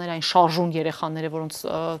 դպրոցահասակ երեխաները, այն շարժուն երեխաները, որոնց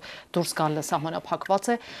դուրս գալը սահմանափակված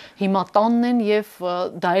է, հիմա տանն են եւ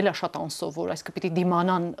դա էլ է շատ անսովոր, այսինքն պիտի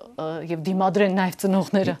դիմանան եւ դիմադրեն նաեւ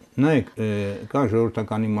ծնողները։ Նայեք, կա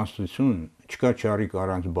ժողովրդական իմաստություն, չկա չարիք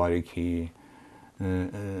առանց բարիքի,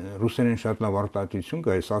 ռուսերեն շատ լավ արտահայտություն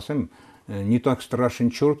կա, ես ասեմ, не так страшен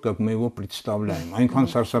черт, как мы его представляем. Այնքան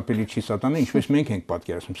սարսափելի չի սատանան, ինչպես մենք ենք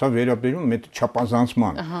պատկերացնում։ Սա վերաբերում է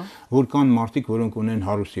չափազանցման, որ կան մարդիկ, որոնք ունեն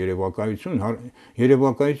հարուստ երևակայություն,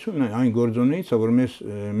 երևակայությունը այն գործոններից է, որ մեզ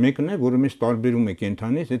մեկն է, որը մեզ տարբերում է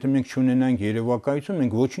կենդանից, եթե մենք չունենանք երևակայություն,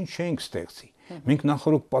 մենք ոչինչ չենք ստեղծի։ Մենք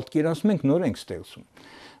նախորդ պատկերացնում ենք, նոր ենք ստեղծում։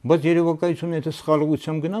 Բայց երևակայությունը եթե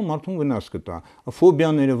սխալողությամբ գնա, մարդուն վնաս կտա։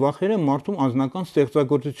 Ֆոբիաները, վախերը մարդու անձնական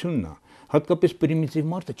ստեղծագործությունն է։ Հատկապես պրիմիտիվ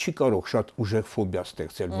մարդը չի կարող շատ ուժեղ ֆոբիա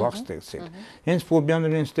ստեղծել, վախ ստեղծել։ Հենց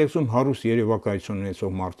ֆոբիաներ են ստեղծում հարուստ երևակայություն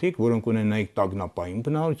ունեցող մարդիկ, որոնք ունեն այդ տագնապային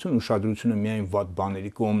բնավորություն, ուշադրությունը միայն վատ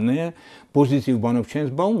բաների կողմն է, պոզիտիվ բանով չեն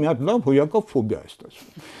զբաղվում, մի հատ լավ հոյակապ ֆոբիա է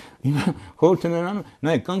ստացվում։ Խորհուրդ նրան,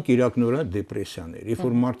 նայեք, կան կիրակնորա դեպրեսիաներ, երբ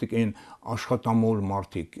որ մարդիկ այն աշխատամոլ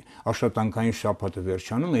մարդիկ, աշխատանքային շաբաթը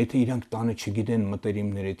վերջանում, եթե իրանք տանը չգիտեն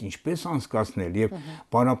մտերիմներ հետ ինչպես անցկացնել եւ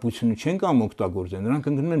պարապությունը չեն կամ օգտագործեն, նրանք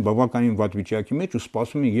ընկնում են բավականին վատ վիճակի մեջ ու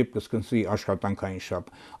սպասում են, երբ կսկսի աշխատանքային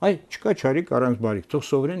շաբաթ։ Այ չկա չարիք առանց բարիք, թող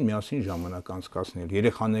սովորեն միասին ժամանակ անցկացնել,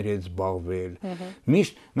 երեխաների հետ զբաղվել։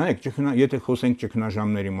 Միշտ, նայեք, եթե խոսենք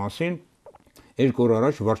ճգնաժամերի մասին, երկու օր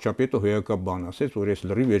առաջ վարչապետը հոյակապ բան ասեց, որ ես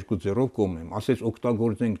լրիվ 2-0 կողմ եմ, ասեց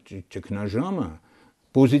օգտագործենք ճգնաժամը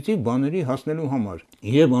պոզիտիվ բաների հասնելու համար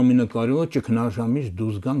եւ ամենակարևորը ճգնաժամից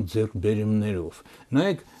դուրս գանք ձեռքբերումներով։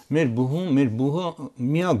 Նայեք, մեր բուհը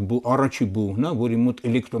միակ առաջի բուհն է, որի մոտ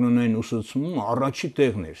էլեկտրոնային ուսուցումը առաջի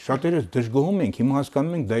տեղն է։ Շատերս դժգոհում ենք, հիմա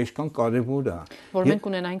հասկանում ենք դա ինչքան կարևոր է։ Որ մենք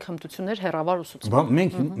ունենայինք հմտություններ հեռավար ուսուցման։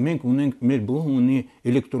 Մենք ունենք, մեր բուհը ունի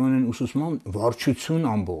էլեկտրոնային ուսուցման վարչություն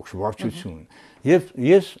ամբողջ, վարչություն։ Եվ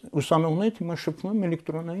ես ուսանողներից հիմա շփվում եմ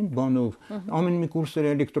էլեկտրոնային բանով։ Ամեն մի կուրսերը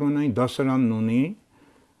էլեկտրոնային դասարանն ունի,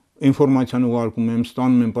 ինֆորմացիան ուղարկում եմ,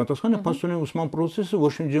 ստանում եմ պատասխանը, փաստորեն ուսման process-ը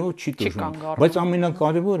ոչ մի ձևով չի տժժում։ Բայց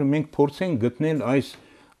ամենակարևորը մենք փորձենք գտնել այս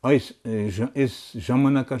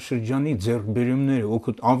ժամանակաշրջանի ձեռքբերումները,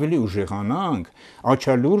 օգուտ ավելի ուժեղանանք,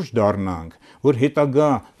 աչալուրջ դառնանք, որ հետագա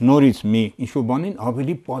նորից մի ինչ-որ բանին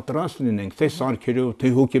ավելի պատրաստ լինենք, թե սարքերով, թե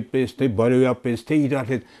հոգեպես, թե բարոյապես, թե իրար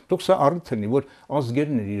հետ։ Թող սա առիթ լինի, որ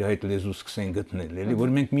ազգերն իր հետ լեզու սկսեն գտնել, էլի, որ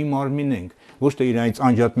մենք մի մարմին ենք, ոչ թե իրայից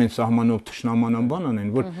անջատment սահմանով թշնամանաբան անեն,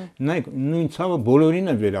 որ նայեք, նույն ցավը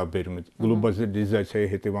բոլորին է վերաբերում այդ գլոբալիզացիայի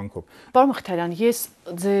հետևանքով։ Պարոն Մխիթարյան, ես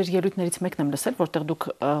ձեր ելույթներից մեկն եմ լսել, որտեղ դուք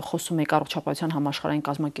խոսում եք առողջապահության համաշխարհային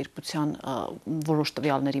կազմակերպության որոշ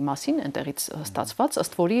տվյալների մասին, այնտեղից ստացված,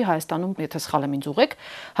 ըստ որի Հայաստանում, եթե սխալ եմ ինձ ուղեք,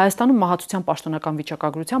 Հայաստանում մահացության պաշտոնական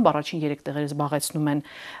վիճակագրությամբ առաջին 3 տեղերը զբաղեցնում են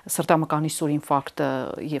սրտամկանի սուր ինֆարկտը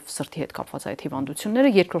եւ սրտի հետ կապված այդ հիվանդությունները,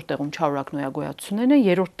 երկրորդ տեղում չարորակ նոյագոյացություններն են,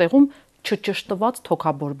 երրորդ տեղում չճշտված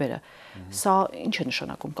թոքաբորբերը։ Սա ինչ է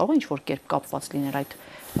նշանակում, կարող է ինչ-որ կերպ կապված լինել այդ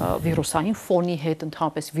վիրուսային ֆոնի հետ,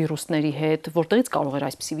 ընդհանրապես վիրուսների հետ, որտեղից կարող էր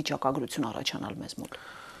այսպիսի վիճակագրություն առաջանալ մեզ մոտ։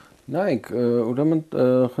 Նայեք, ուրեմն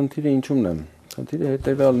խնդիրը ինչումն է։ Խնդիրը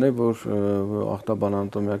հետևյալն է, որ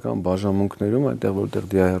ախտաբանանատոմիական բաժանմունքներում, այնտեղ որտեղ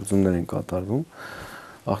դիահերձումներ են կատարվում,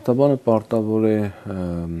 ախտաբանը պարտավոր է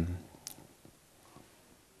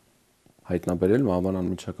հայտնաբերել մահվան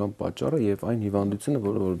անմիջական պատճառը եւ այն հիվանդությունը,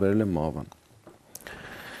 որը որ բերել է մահվան։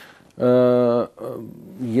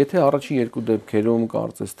 Եթե առաջին 2 դեպքերում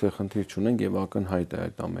կարծես թե խնդիր չունենք եւ ակնհայտ է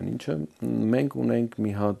այդ ամեն ինչը, մենք ունենք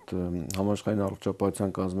մի հատ համաշխարհային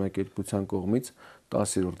առողջապահության կազմակերպության կողմից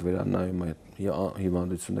 10-րդ վերանայում է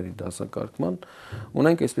հիվանդությունների դասակարգման,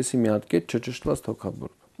 ունենք այսպեսի մի հատ կետ չճշտված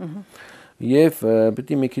թոքաբորբ։ Եվ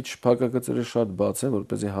պետք է մի քիչ փակագծերը շատ բացեն,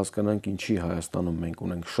 որպեսզի հասկանանք ինչի Հայաստանում մենք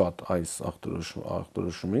ունենք շատ այս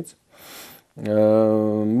ախտորոշումից։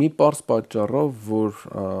 Մի պարզ պատճառով, որ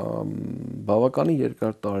բավականին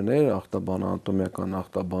երկար տարիներ ախտաբանանատոմիական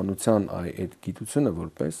ախտաբանության այդ գիտությունը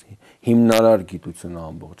որպես հիմնարար գիտությունը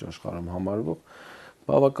ամբողջ աշխարհում համարվող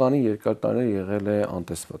բավականին երկար տարիներ եղել է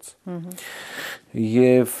անտեսված։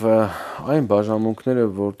 Եվ այն բաժանմունքները,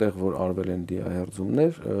 որտեղ որ արվել են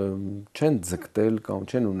դիահերձումներ, չեն ձգտել կամ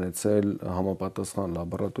չեն ունեցել համապատասխան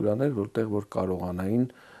լաբորատորիաներ, որտեղ որ կարողանային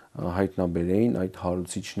հայտնաբերեին այդ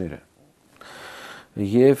հարուցիչները։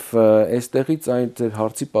 Եվ այստեղից այն ձեր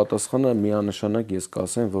հարցի պատասխանը միանշանակ ես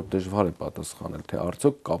կասեմ, որ դժվար է պատասխանել, թե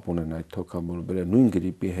արդյոք կապ ունեն այդ թոքաբորբերը նույն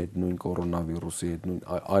գրիպի հետ, նույն կորոնավիրուսի հետ, նույն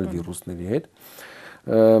այլ վիրուսների հետ։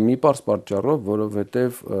 Մի պարզ պատճառով,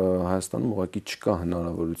 որովհետև Հայաստանում ուղղակի չկա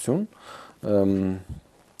հնարավորություն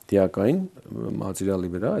դիակային մատերիալի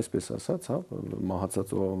վրա, այսպես ասած,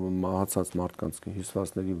 մահացած մարդկանց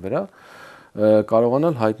հյուսվածքների վրա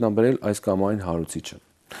կարողանալ հայտնաբերել այս կամ այն հարուցիչը։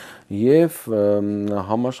 Եվ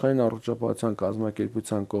համաշխարհային առողջապահության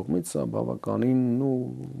կազմակերպության կողմից սա բավականին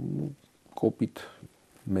կոպիտ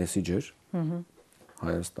մեսիջ էր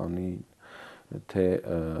Հայաստանի թե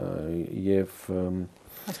եւ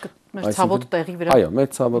Մեր ցավոտ տեղի վրա։ Այո, մեր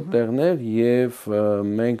ցավոտ տեղներ եւ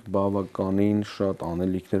մենք բավականին շատ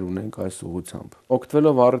անելիքներ ունենք այս ուղղությամբ։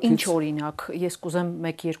 Օգտվելով առիթից Ինչ օրինակ, ես կուզեմ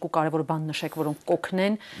 1-2 կարևոր բան նշեք, որոնք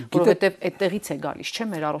կօգնեն, որովհետեւ այդտեղից է գալիս, չէ՞,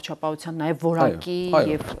 մեր առողջապահության նաեւ որակի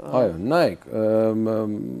եւ Այո, նայեք,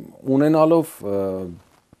 ունենալով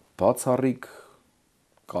բացառիկ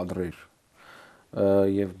կադրեր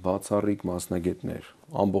եւ բացառիկ մասնագետներ,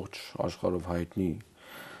 ամբողջ աշխարհով հայտնի,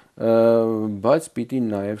 բայց պիտի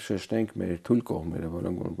նաև շեշտենք մեր թույլ կողմերը,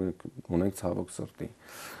 որոնք ունենք ցավոք սրտի։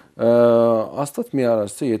 Աստված մի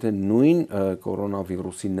արարծի, եթե նույն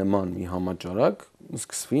կորոնավիրուսի նման մի համաճարակ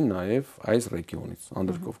սկսվի նաև այս ռեգիոնից,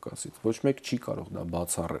 Անդրկովկասից, ոչ մեկ չի կարող դա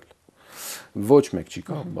բացառել։ Ոչ մեկ չի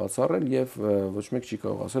կարող բացառել եւ ոչ մեկ չի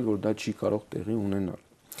կարող ասել, որ դա չի կարող տեղի ունենալ։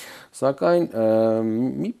 Սակայն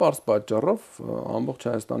մի պարզ պատճառով ամբողջ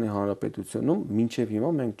Հայաստանի Հանրապետությունում մինչև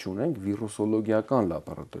հիմա մենք չունենք վիրուսոլոգիական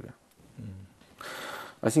լաբորատորիա։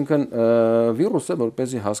 Այսինքն վիրուսը,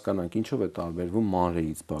 որպեսզի հասկանանք ինչով է տարբերվում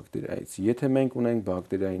մանրեից, բակտերիայից։ Եթե մենք ունենք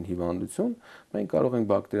բակտերիային հիվանդություն, մենք կարող ենք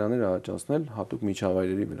բակտերիաները աճացնել հատուկ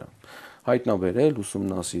միջավայրերի վրա, հայտնաբերել,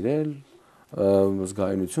 ուսումնասիրել,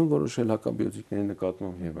 զգայունություն որոշել հակաբիոտիկների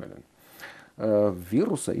նկատմամբ եւ այլն։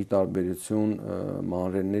 Վիրուսը ի տարբերություն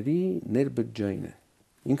մանրէների ներբջջային է։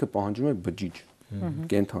 Ինքը պահանջում է բջիջ,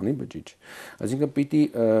 կենթանի բջիջ։ Այսինքն պիտի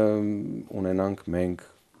ունենանք մենք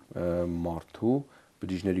մարդու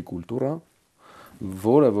բջիջների կուլտուրա,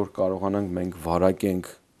 որը որ կարողանանք մենք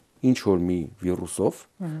վարակենք ինչ որ մի վիրուսով,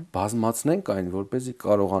 բազմացնենք այն, որպեսզի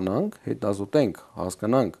կարողանանք հետազոտենք,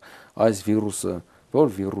 հասկանանք այս վիրուսը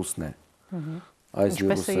որ վիրուսն է։ Այս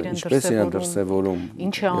վիրուսը ինչպես է դրսևորում,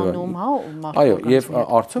 ինչ է անում, հա, այո, եւ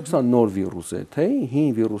արդյոք սա նոր վիրուս է, թե հին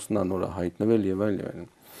վիրուսն է նորը հայտնվել եւ այլն։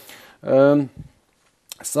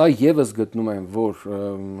 Սա եւս գտնում եմ, որ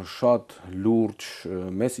շատ լուրջ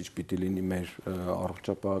մեսեջ պիտի լինի մեր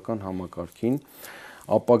առողջապահական համակարգին,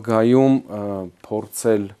 ապագայում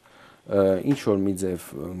փորձել ինչ որ մի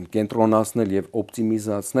ձև կենտրոնացնել եւ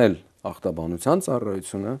օպտիմիզացնել ախտաբանության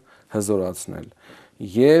ծառայությունը, հզորացնել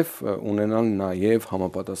եւ ունենալ նաեւ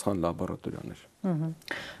համապատասխան լաբորատորիաներ։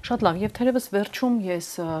 Շատ լավ, եւ թերևս վերջում ես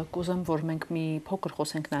կուզեմ, որ մենք մի փոքր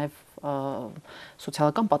խոսենք նաեւ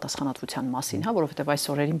սոցիալական պատասխանատվության մասին, հա, որովհետեւ այս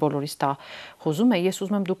օրերին բոլորիս դա խոզում է, ես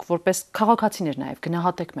ուզում եմ դուք որպես քաղաքացիներ նաեւ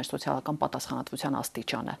գնահատեք մեր սոցիալական պատասխանատվության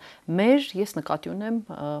աստիճանը։ Ես նկատի ունեմ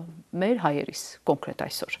մեր հայերիս կոնկրետ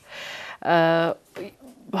այսօր։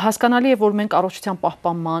 Հասկանալի է, որ մենք առողջության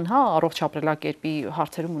պահպանման, հա, առողջ ապրելակերպի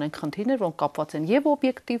հարցերում ունենք խնդիրներ, որոնք կապված են եւ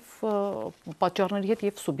օբյեկտիվ պատճառների հետ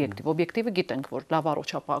եւ սուբյեկտիվ։ Օբյեկտիվը գիտենք, որ լավ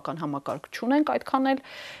առողջապահական համակարգ չունենք այդքան էլ,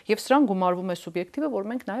 եւ սրան գումարվում է սուբյեկտիվը, որ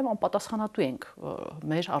մենք նաեւ անպատասխանատու ենք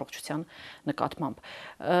մեր առողջության նկատմամբ։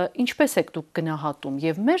 Ինչպես եք դուք գնահատում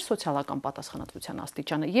եւ մեր սոցիալական պատասխանատվության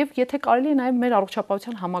աստիճանը եւ եթե կարելի է նաեւ մեր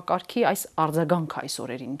առողջապահության համակարգի այս արձագանքը այս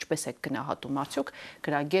օրերին ինչպես եք գնահատում, արդյոք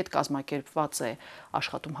գրագետ կազմակերպված է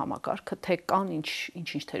աշխատում համակարգը, թե կան ինչ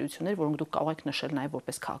թերություններ, որոնք դուք կարող եք նշել նաև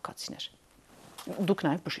որպես քաղաքացիներ։ Դուք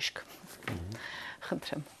նաև բժիշկ։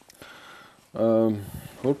 Խնդրեմ։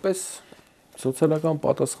 Որպես սոցիալական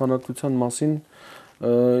պատասխանատվության մասին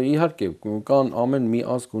իհարկե կան ամեն մի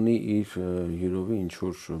ազգ ունի իր յուրովի ինչ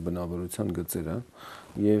որ բնավորության գծերը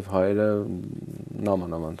եւ հայերը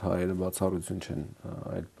նամանավանդ հայերը բացառություն չեն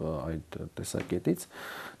այդ տեսակետից,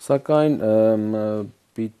 սակայն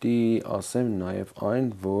պիտի ասեմ նաև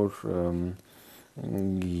այն, որ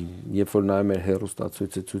երբ որ նաև մեր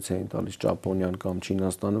հեռուստացույցը ցույց էին տալիս Ճապոնիան կամ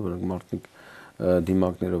Չինաստանը, որոնք մարդիկ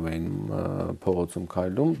դիմակներով էին փողոցում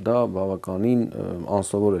քայլում, դա բավականին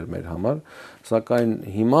անսովոր էր մեր համար, սակայն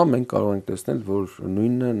հիմա մենք կարող ենք տեսնել, որ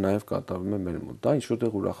նույնը նաև կատարվում է մեր մոտ, դա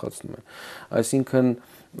ինչ-որտեղ ուրախացնում է։ Այսինքն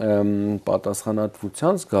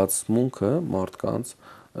պատասխանատվության զգացմունքը մարդկանց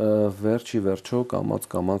վերջի վերջո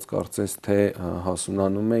կամաց կարծես թե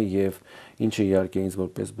հասունանում է եւ ինչը իհարկե ինձ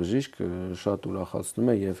որպես բժիշկ շատ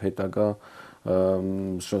ուրախացնում է եւ հետագա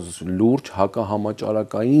լուրջ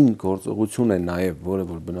հակահամաճարակային գործողություն է նաեւ, որը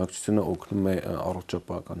որ բնակչությունը օգնում է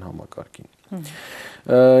առողջապահական համակարգին։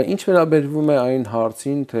 Ինչ վերաբերվում է այն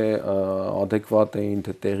հարցին, թե adekvat էին,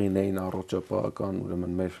 թե տեղին էին առողջապահական,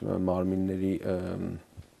 ուրեմն մեր մարմինների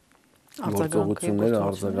գործողությունները,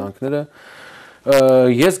 արձագանքները,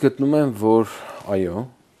 ես գտնում եմ, որ այո,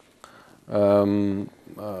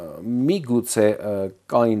 միգուցե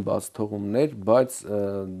կային բաց թողումներ, բայց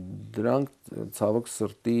դրանք ցավոք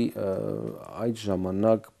սրտի այդ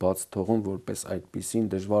ժամանակ բաց թողում որպես այդպիսին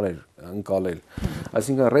դժվար էր ընկալել։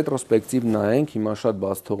 Այսինքն ռետրոսպեկտիվ նայենք, հիմա շատ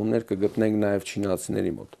բաց թողումներ կգտնենք նաև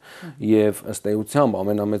չինացիների մոտ։ Եվ ըստ էությամբ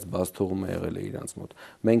ամենամեծ բաց թողումը եղել է իրանց մոտ։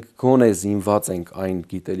 Մենք գոնե զինված ենք այն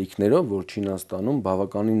գիտելիքներով, որ Չինաստանում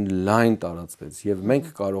բավականին լայն տարածվեց եւ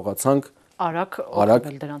մենք կարողացանք արագ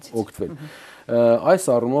օգտվել։ Այս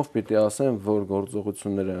առումով պիտի ասեմ, որ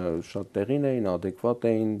գործողությունները շատ տեղին էին, adekvat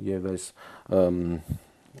էին եւ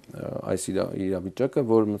այս իրավիճակը,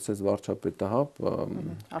 որ մտցեց վարչապետը,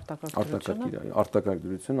 արտակարգ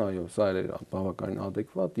դրություն, այո, սա էր բավականին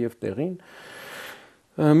adekvat եւ տեղին։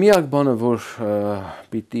 Միակ բանը, որ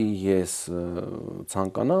պիտի ես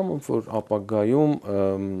ցանկանամ, որ ապագայում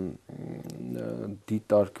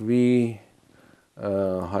դիտարկվի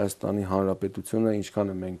Հայաստանի Հանրապետությունը,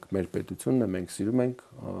 ինչքան է մենք մեր պետությունն է, մենք սիրում ենք,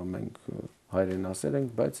 մենք հայրենասեր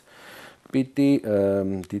ենք, բայց պիտի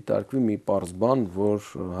դիտարկվի մի պարզ բան,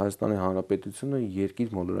 որ Հայաստանի Հանրապետությունը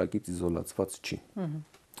երկիր մոլորակից իզոլացված չի։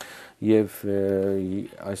 Եվ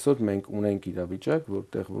այսօր մենք ունենք իրավիճակ,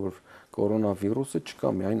 որտեղ որ կորոնավիրուսը չկա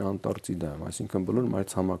միայն Անտարկտիդայում, այսինքն բոլոր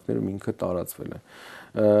մայրցամաքներում ինքը տարածվել է։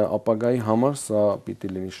 Ապագայի համար սա պիտի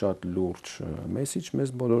լինի շատ լուրջ մեսիջ մեզ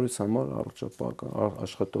բոլորիս համար, առողջապահ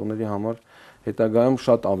աշխատողների համար, հետագայում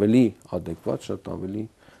շատ ավելի adekvat, շատ ավելի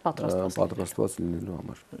պատրաստված լինելու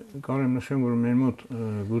համար։ Կարող եմ նշեմ, որ մեր մոտ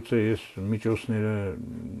գուցե ես միջոցները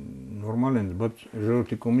նորմալ են, բայց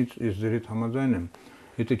ժողովրդի կողմից ես ձեր հետ համաձայն եմ։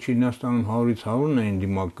 Եթե Չինաստանում 100-ից 100-ն էին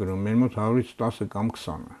դիմակ գրում, մեր մոտ 100-ից 10-ը կամ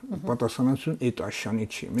 20-ը։ Պատասխանատվություն այդ աշանի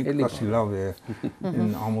չի։ Մենք կասի լավ է,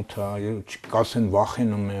 ամոթ է, կասեն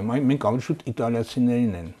վախենում եմ, մենք ավելի շուտ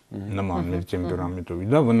իտալիացիներին են նման մեր տեմպերամենտով։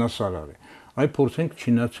 Դա վնասարար է։ Այ փորձենք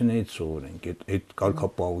չինացիներից սովորենք այդ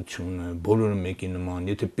կարգապահությունը, բոլորը մեկի նման,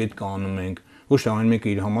 եթե պետք է անում ենք, ոչ թե այն մեկը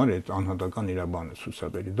իր համար այդ անհատական իր բանը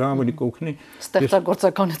ցուցաբերի։ Դա ավելի կօգնի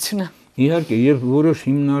ստեղծագործականությունը։ Իհարկե, եւ որոշ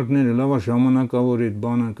հիմնարկները լավ է ժամանակավոր այդ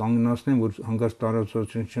բանը կանգնացնեն, որ հանգած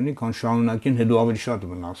տարածություն չունի, քան շարունակեն, հետո ավելի շատ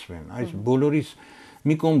վնասվեն։ Այս բոլորիս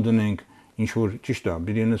մի կողմ դնենք, ինչ որ ճիշտ է,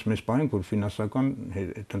 բիզնես մեզ պահենք, որ ֆինանսական,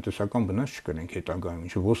 տնտեսական վնաս չկրենք հետագայում,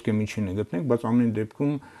 ինչ որ ոսկե միջինը գտնենք, բայց ամեն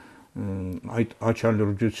դեպքում այդ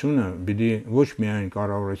աչալրջությունը պիտի ոչ միայն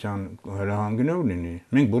կառավարության հրահանգներով լինի,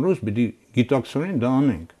 մենք բոլորս պիտի գիտակցորեն դա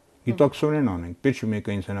անենք, գիտակցորեն անենք, պետք չի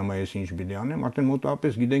մեկը ինձ հնամա ես ինչ պիտի անեմ, արդեն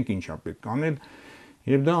մոտավորապես գիտենք ինչ է պետք անել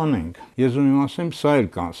եւ դա անենք։ Ես ուզում եմ ասեմ, սա էլ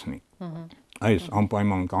կանցնի։ Այս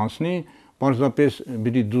անպայման կանցնի, պարզապես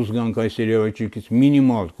պիտի դուրս գանք այս երևույթից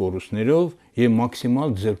մինիմալ կորուստներով եւ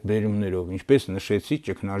մաքսիմալ ձեռքբերումներով, ինչպես նշեցի,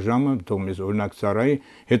 ճգնաժամը թող մեզ օրինակ ծառայի,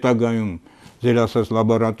 հետագայում ձեր ասած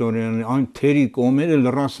լաբորատորիան այն թերի կողմերը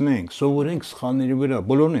լրացնենք, սովորենք սխալների վրա,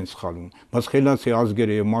 բոլորն են սխալում, բայց խելացի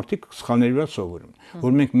ազգերը եւ մարդիկ սխալների վրա սովորում,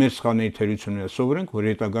 որ մենք մեր սխալների թերությունները սովորենք, որ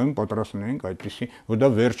հետագայում պատրաստ լինենք այդպեսի, որ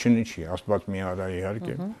դա վերջինը չի, Աստված մի արա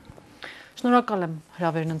իհարկե։ Շնորհակալ եմ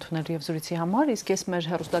հրավերն ընդունելու եւ զրույցի համար, իսկ ես մեր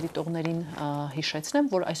հեռուստադիտողներին հիշեցնեմ,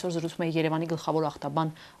 որ այսօր զրուցում էի Երևանի գլխավոր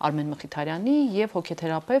ախտաբան Արմեն Մխիթարյանի եւ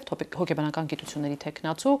հոգեթերապևտ, հոգեբանական գիտությունների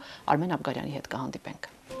թեկնածու Արմեն Աբգարյանի հետ կհանդիպենք։